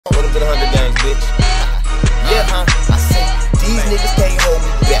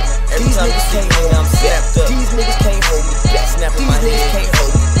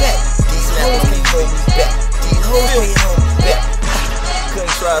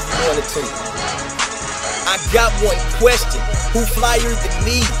I'll be doing it to you. I got one question, who flyer than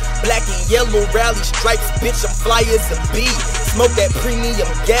me? Black and yellow rally stripes, bitch, I'm fly as a bee. Smoke that premium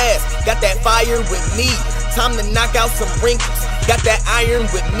gas, got that fire with me. Time to knock out some wrinkles, got that iron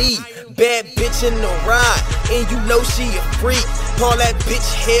with me. Bad bitch in the ride, and you know she a freak. Call that bitch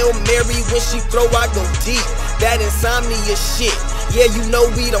Hail Mary when she throw, I go deep. That insomnia shit, yeah, you know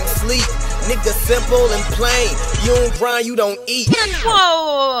we don't sleep. Nigga, simple and plain, you don't grind, you don't eat.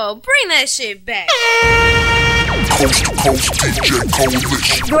 Whoa, bring that shit back. Coast to Coast DJ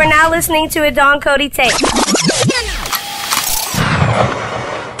Coalition. You are now listening to a Don Cody tape.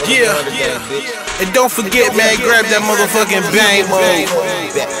 Yeah. And don't forget, man, grab that motherfucking bang mode.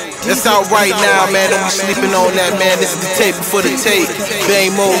 That's out right now, man. Don't be sleeping on that, man. This is the tape before the tape.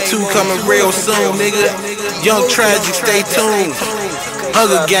 Bang mode 2 coming real soon, nigga. Young Tragic, stay tuned.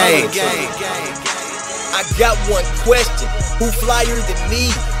 Hunger Gang. I got one question, who flyer than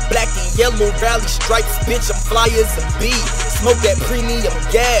me? Black and yellow rally stripes, bitch, I'm fly as a bee. Smoke that premium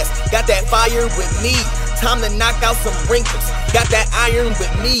gas, got that fire with me. Time to knock out some wrinkles, got that iron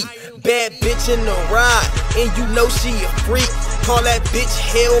with me. Bad bitch in the ride, and you know she a freak. Call that bitch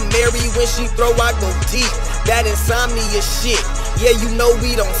Hail Mary when she throw, I go deep. That insomnia shit, yeah, you know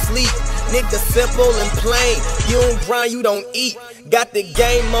we don't sleep. Nigga, simple and plain, you don't grind, you don't eat. Got the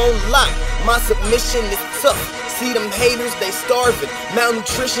game on lock, my submission is tough. See them haters, they starving,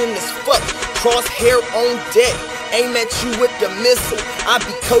 malnutrition is fuck. Crosshair on deck, aim at you with the missile. I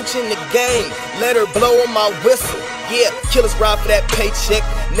be coaching the game, let her blow on my whistle. Yeah, killers ride for that paycheck,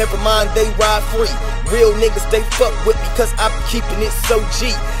 never mind they ride free. Real niggas, they fuck with me cause I be keeping it so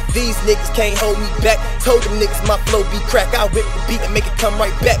G. These niggas can't hold me back, told them niggas my flow be crack. I rip the beat and make it come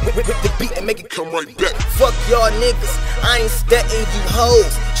right back, rip the beat and make it come right back. Fuck y'all niggas, I ain't stetting you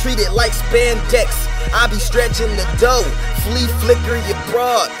hoes, treat it like spandex. I be stretching the dough, flea flicker your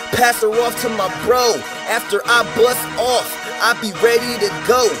broad, pass her off to my bro. After I bust off, I be ready to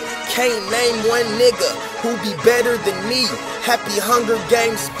go. Can't name one nigga who be better than me. Happy Hunger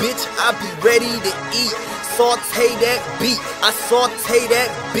Games, bitch, I be ready to eat. Saute that beat, I saute that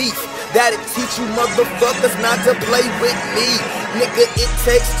beef. That'll teach you motherfuckers not to play with me. Nigga, it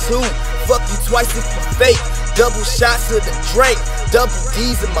takes two, fuck you twice if you fake. Double shots of the drink, double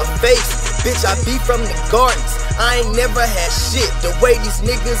D's in my face. Bitch, I be from the gardens, I ain't never had shit. The way these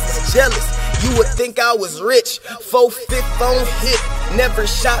niggas is jealous, you would think I was rich. 4/5 on hit, never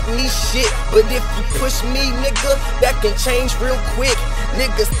shot me shit. But if you push me, nigga, that can change real quick.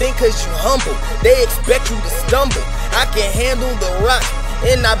 Niggas think cause you humble, they expect you to stumble. I can handle the rock,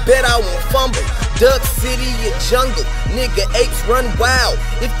 and I bet I won't fumble. Dug City, a jungle, nigga, apes run wild.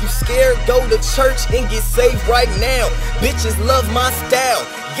 If you scared, go to church and get saved right now. Bitches love my style,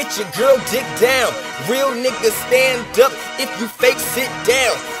 get your girl dick down. Real niggas stand up, if you fake sit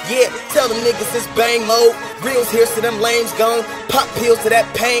down. Yeah, tell them niggas it's bang mode. Reals here so them lames gone. Pop pills to that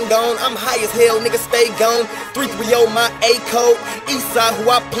pain gone. I'm high as hell, nigga, stay gone. 330 my A code. Eastside who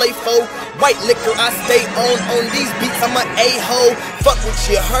I play for. White liquor I stay on these beats I'm an a-hole. Fuck what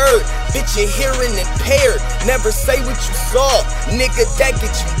you heard, bitch, your hearing impaired. Never say what you saw, nigga, that get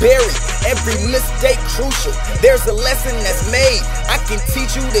you buried. Every mistake crucial, there's a lesson that's made. I can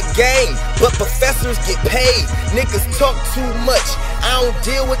teach you the game, but professors get paid. Niggas talk too much, I don't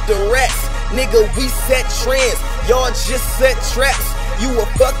deal with the rats. Nigga, we set trends, y'all just set traps. You a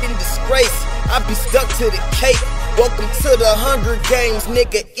fucking disgrace, I be stuck to the cake. Welcome to the Hunger Games,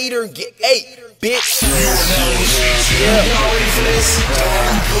 nigga, eat or get ate, bitch.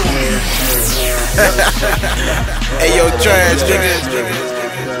 Hey yo, trash, nigga.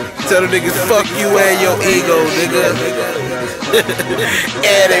 Tell the niggas fuck you and your ego, nigga.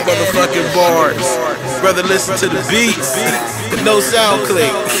 And they motherfucking bars. Brother, listen to the beats. No sound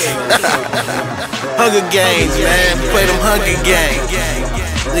click. Hunger Games, man. Play them Hunger Games.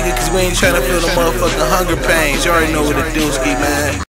 Nigga, cause we ain't tryna feel the motherfucking hunger pains. You already know what it do, ski, man.